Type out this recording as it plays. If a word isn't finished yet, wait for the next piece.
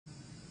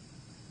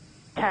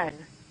10,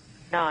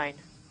 9,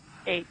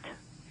 8,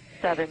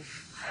 7,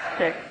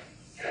 6,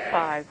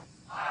 5,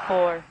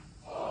 4,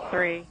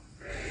 3,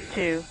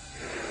 2,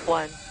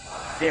 1,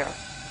 0.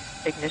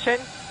 Ignition.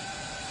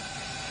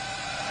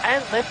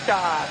 And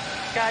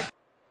liftoff. God.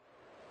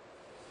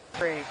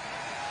 3.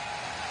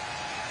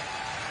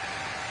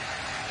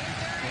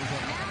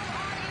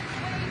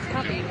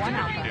 Copy, 1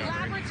 Alpha.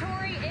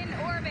 Laboratory in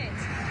orbit,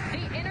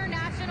 the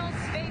International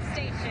Space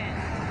Station.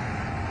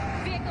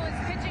 Vehicle is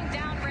pitching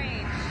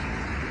downrange.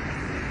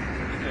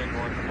 Stage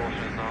 1,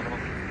 propulsion is nominal.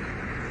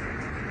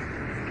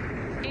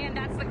 And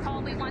that's the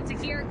call we want to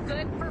hear.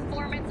 Good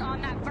performance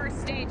on that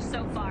first stage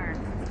so far.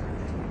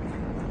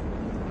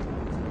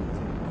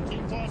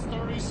 T plus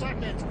 30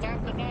 seconds,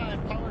 Falcon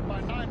 9, powered by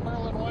 9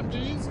 Merlin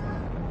 1Gs.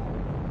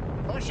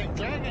 Pushing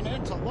Dragon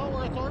into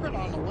low Earth orbit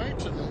on the way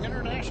to the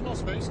International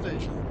Space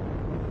Station.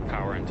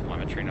 Power and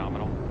telemetry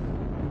nominal.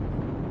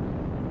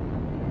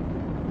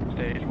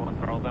 Stage 1,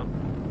 throttle down.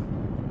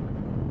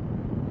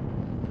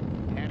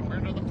 And we're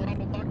into the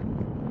throttle bucket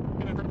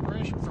in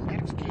preparation for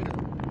max Q.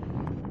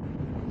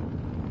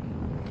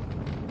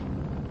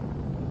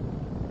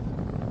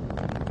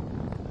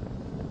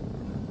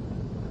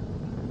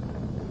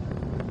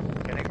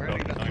 Getting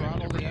ready to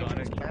throttle the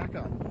engines back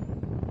up.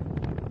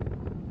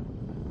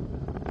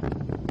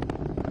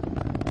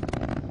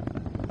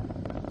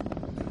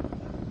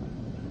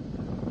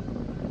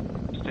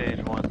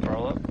 Stage 1,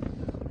 throttle up.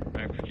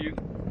 Max Q.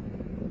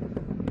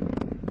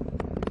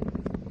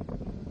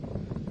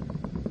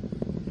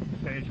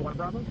 Stage 1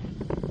 Bravo.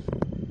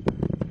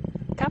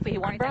 Copy,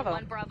 1 Right, Bravo. that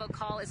 1 Bravo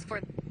call is for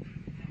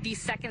the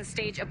second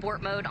stage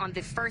abort mode on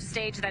the first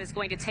stage. That is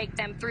going to take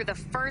them through the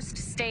first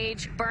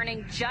stage,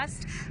 burning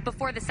just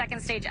before the second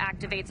stage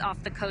activates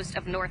off the coast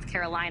of North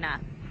Carolina.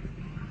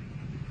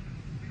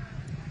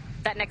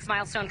 That next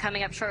milestone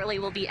coming up shortly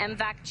will be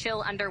MVAC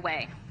chill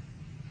underway.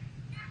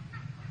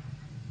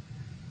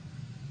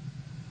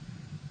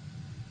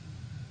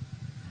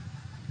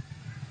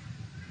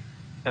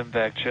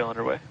 MVAC chill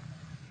underway.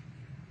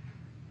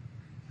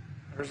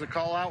 There's the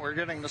call out. We're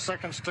getting the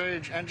second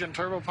stage engine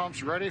turbo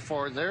pumps ready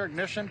for their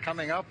ignition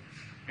coming up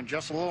in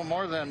just a little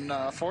more than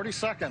 40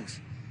 seconds.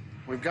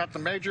 We've got the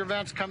major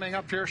events coming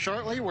up here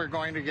shortly. We're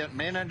going to get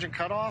main engine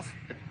cutoff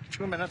at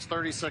 2 minutes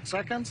 36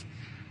 seconds.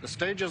 The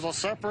stages will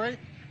separate,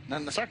 and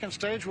then the second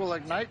stage will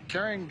ignite,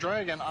 carrying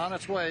Dragon on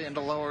its way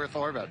into low Earth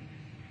orbit.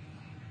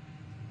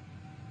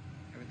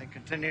 Everything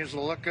continues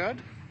to look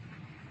good.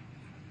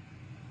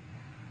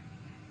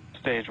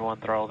 Stage 1,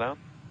 throttle down.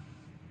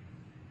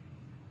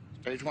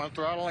 Stage 1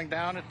 throttling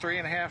down at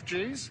 3.5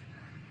 Gs.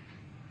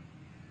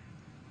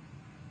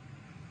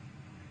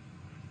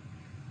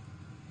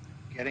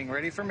 Getting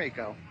ready for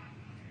MECO.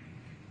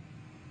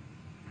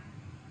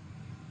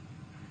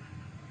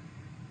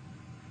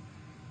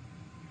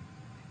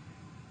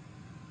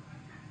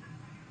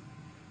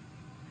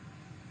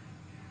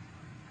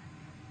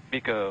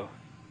 MECO.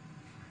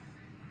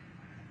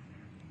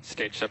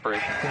 Stage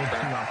separation.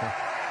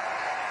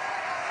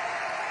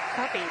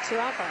 Copy, 2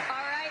 Alpha.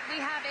 All right, we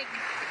have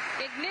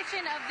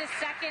ignition of the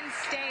second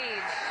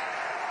stage.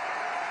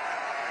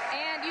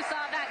 And you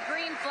saw that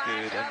green flash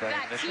Good, of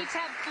that ignition.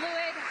 T-TEP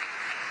fluid.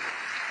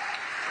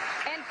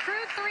 And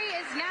Crew-3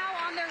 is now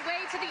on their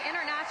way to the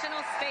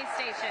International Space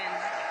Station.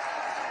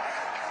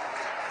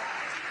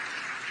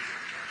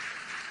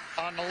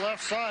 On the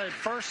left side,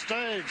 first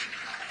stage,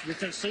 you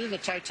can see the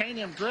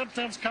titanium grid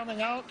fins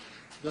coming out,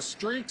 the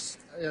streaks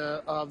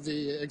of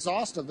the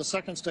exhaust of the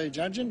second stage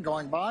engine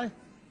going by,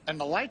 and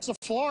the lights of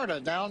Florida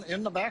down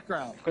in the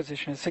background.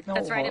 Acquisition signal.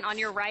 That's right, and on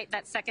your right,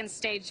 that second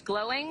stage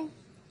glowing.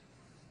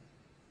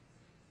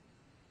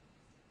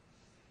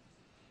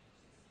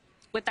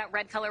 With that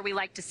red color we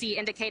like to see,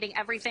 indicating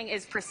everything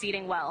is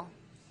proceeding well.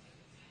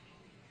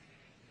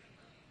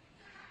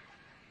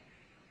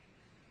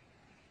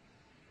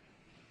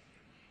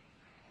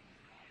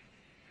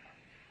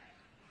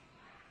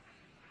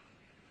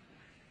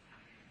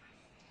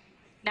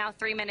 Now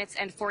 3 minutes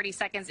and 40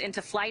 seconds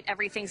into flight.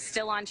 Everything's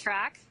still on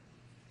track.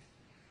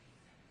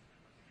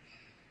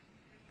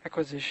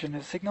 Acquisition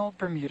is signal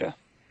Bermuda.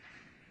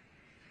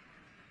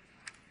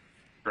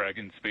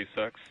 Dragon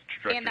SpaceX,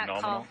 trajectory And that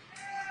nominal.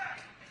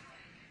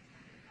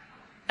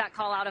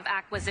 call out of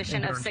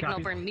acquisition of signal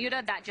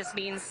Bermuda, that just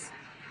means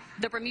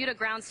the Bermuda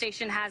ground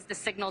station has the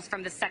signals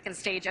from the second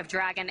stage of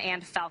Dragon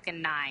and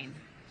Falcon 9.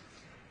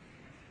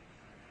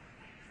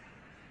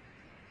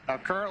 Now,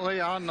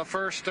 currently on the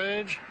first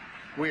stage,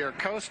 we are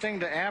coasting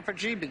to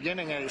apogee,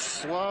 beginning a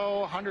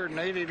slow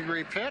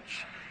 180-degree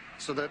pitch,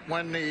 so that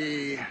when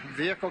the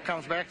vehicle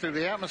comes back through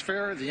the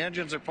atmosphere, the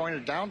engines are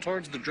pointed down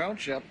towards the drone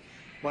ship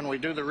when we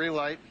do the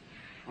relight.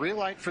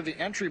 Relight for the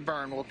entry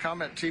burn will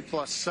come at T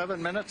plus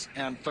 7 minutes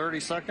and 30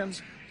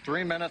 seconds,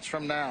 3 minutes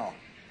from now.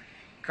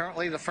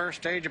 Currently, the first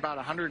stage about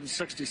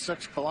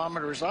 166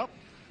 kilometers up,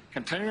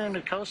 continuing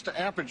to coast to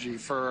apogee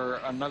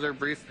for another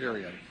brief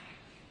period.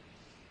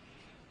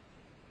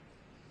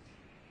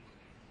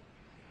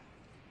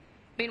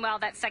 Meanwhile,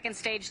 that second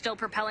stage still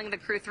propelling the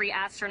Crew-3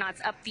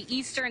 astronauts up the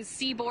eastern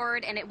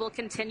seaboard, and it will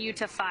continue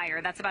to fire.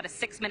 That's about a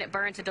 6-minute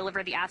burn to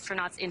deliver the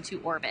astronauts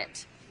into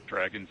orbit.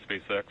 Dragon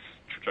SpaceX,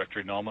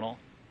 trajectory nominal.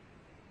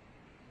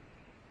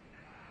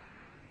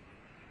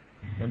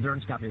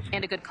 Endurance copies.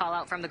 And a good call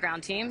out from the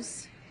ground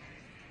teams.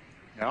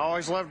 I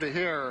always love to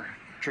hear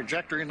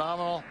trajectory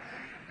nominal,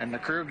 and the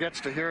crew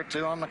gets to hear it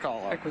too on the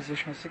call out.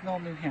 Acquisition of signal,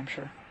 New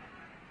Hampshire.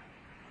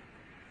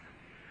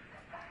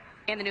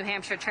 And the New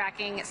Hampshire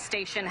tracking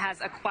station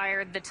has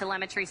acquired the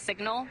telemetry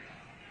signal.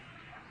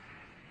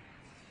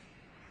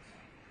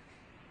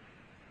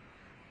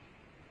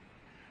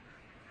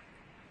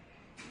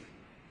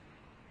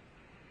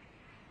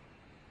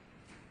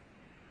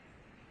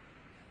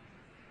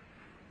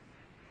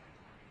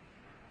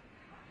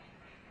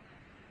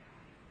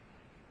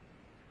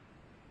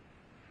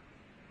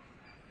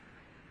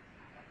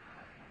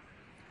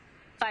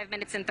 Five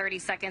minutes and 30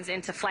 seconds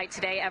into flight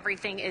today,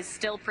 everything is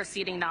still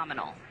proceeding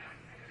nominal.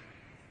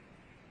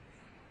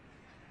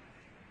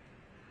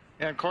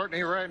 And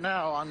Courtney, right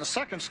now on the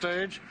second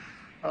stage,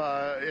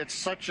 it's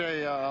such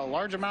a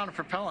large amount of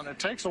propellant. It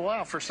takes a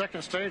while for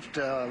second stage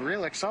to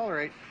really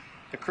accelerate.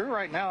 The crew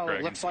right now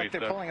Dragon looks like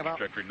they're SpaceX, pulling about.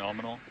 trajectory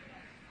nominal.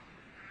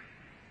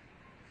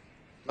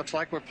 Looks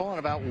like we're pulling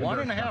about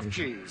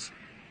 1.5 Gs.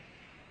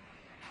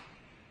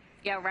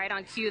 Yeah, right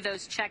on cue,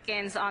 those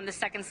check-ins on the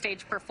second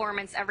stage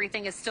performance.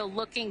 Everything is still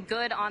looking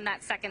good on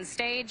that second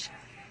stage.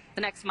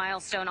 The next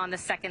milestone on the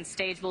second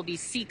stage will be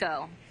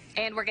SECO.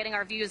 And we're getting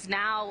our views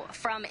now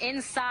from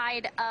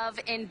inside of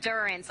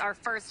Endurance, our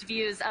first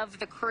views of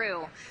the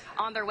crew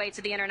on their way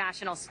to the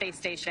International Space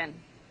Station.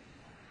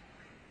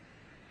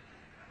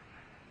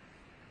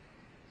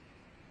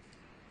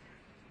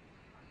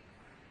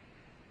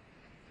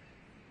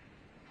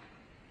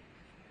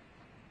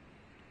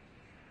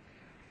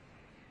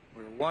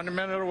 We're 1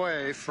 minute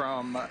away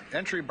from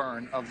entry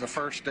burn of the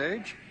first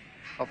stage.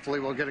 Hopefully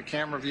we'll get a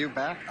camera view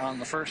back on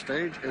the first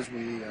stage as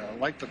we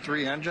light the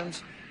 3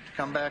 engines to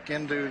come back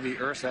into the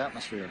Earth's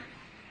atmosphere.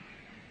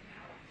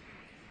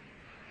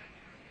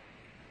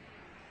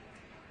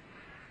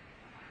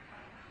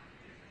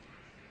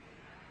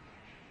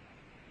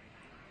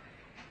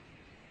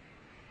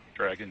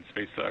 Dragon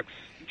SpaceX,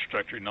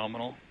 trajectory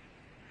nominal.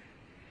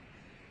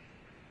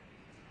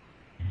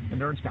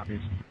 Endurance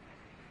copies.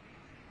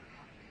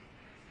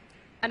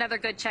 Another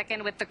good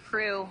check-in with the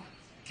crew,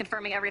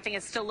 confirming everything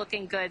is still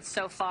looking good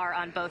so far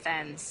on both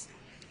ends.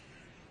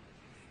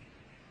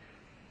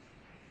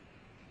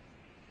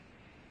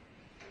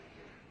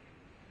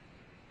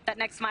 That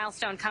next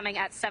milestone coming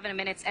at 7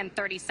 minutes and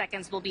 30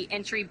 seconds will be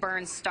entry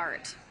burn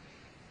start.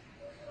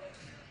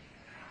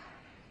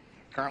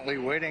 Currently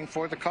waiting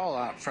for the call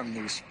out from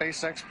the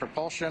SpaceX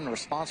propulsion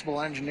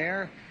responsible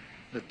engineer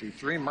that the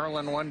 3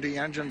 Merlin 1D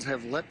engines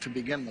have lit to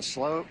begin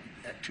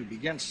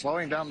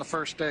slowing down the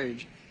first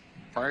stage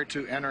prior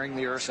to entering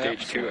the Earth's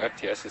Stage atmosphere.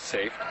 2 FTS is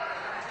safe.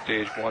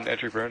 Stage 1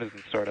 entry burn is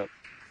in startup.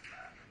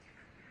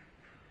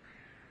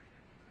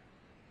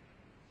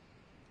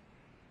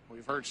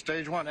 We've heard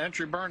stage 1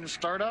 entry burn and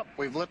startup.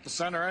 We've lit the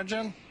center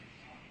engine.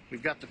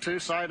 We've got the 2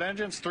 side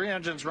engines, 3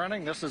 engines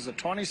running. This is a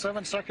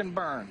 27-second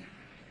burn.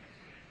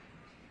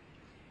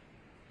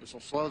 This will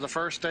slow the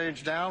first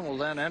stage down. We'll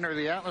then enter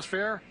the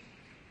atmosphere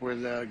where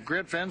the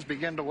grid fins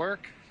begin to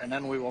work, and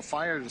then we will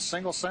fire the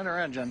single center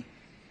engine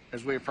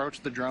as we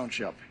approach the drone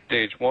ship.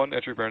 Stage 1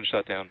 entry burn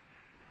shutdown.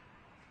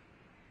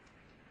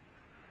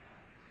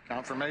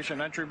 Confirmation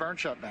entry burn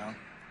shutdown.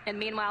 And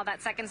meanwhile,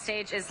 that second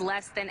stage is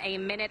less than a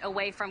minute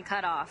away from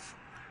cutoff.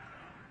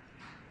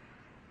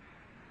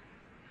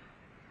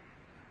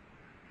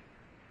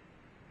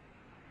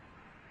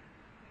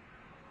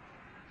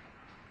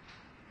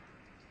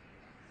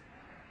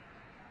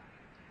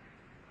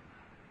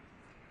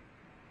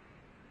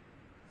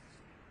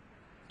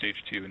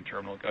 Stage 2 in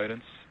terminal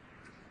guidance.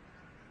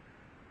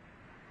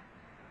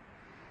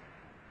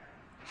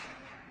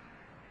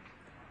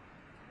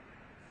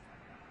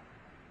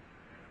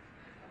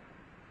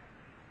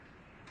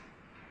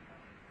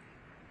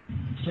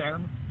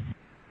 Shannon.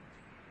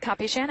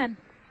 Copy, Shannon.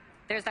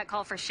 There's that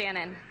call for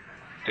Shannon.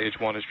 Stage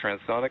 1 is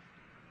transonic.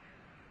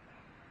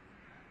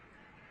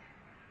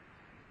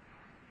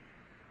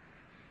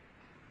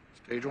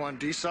 Stage 1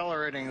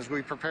 decelerating as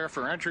we prepare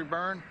for entry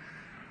burn,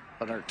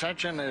 but our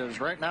attention is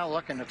right now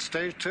looking at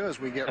stage 2 as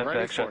we get And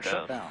ready back for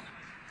shutdown. shutdown.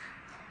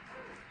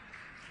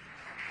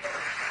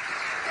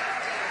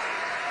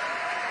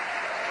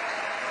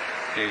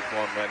 Stage 1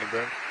 landing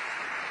burn.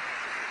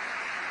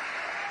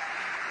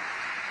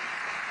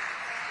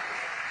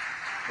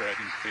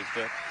 Dragon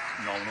SpaceX,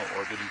 nominal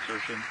orbit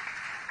insertion.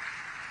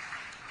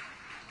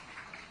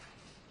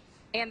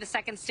 And the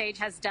second stage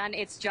has done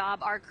its job.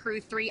 Our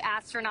Crew-3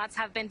 astronauts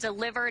have been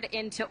delivered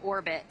into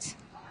orbit.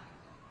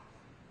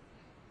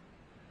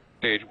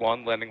 Stage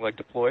 1 landing leg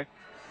deploy.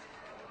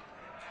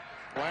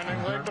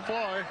 Landing leg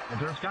deploy.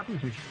 Endurance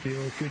copies. We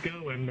feel good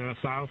go, and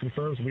SILE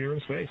confirms we are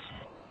in space.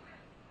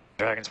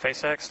 Dragon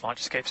SpaceX, launch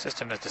escape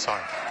system is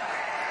disarmed.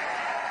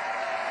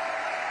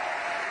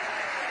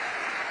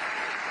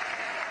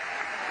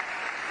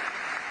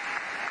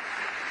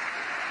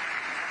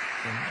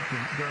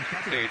 Ground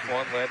copy. Stage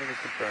 1 landing is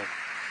confirmed.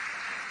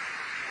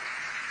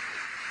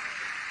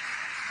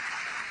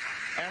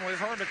 And we've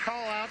heard the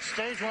call out.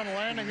 Stage 1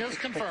 landing is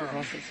Expected confirmed.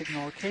 loss of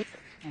signal Cape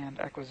and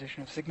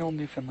acquisition of signal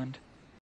Newfoundland.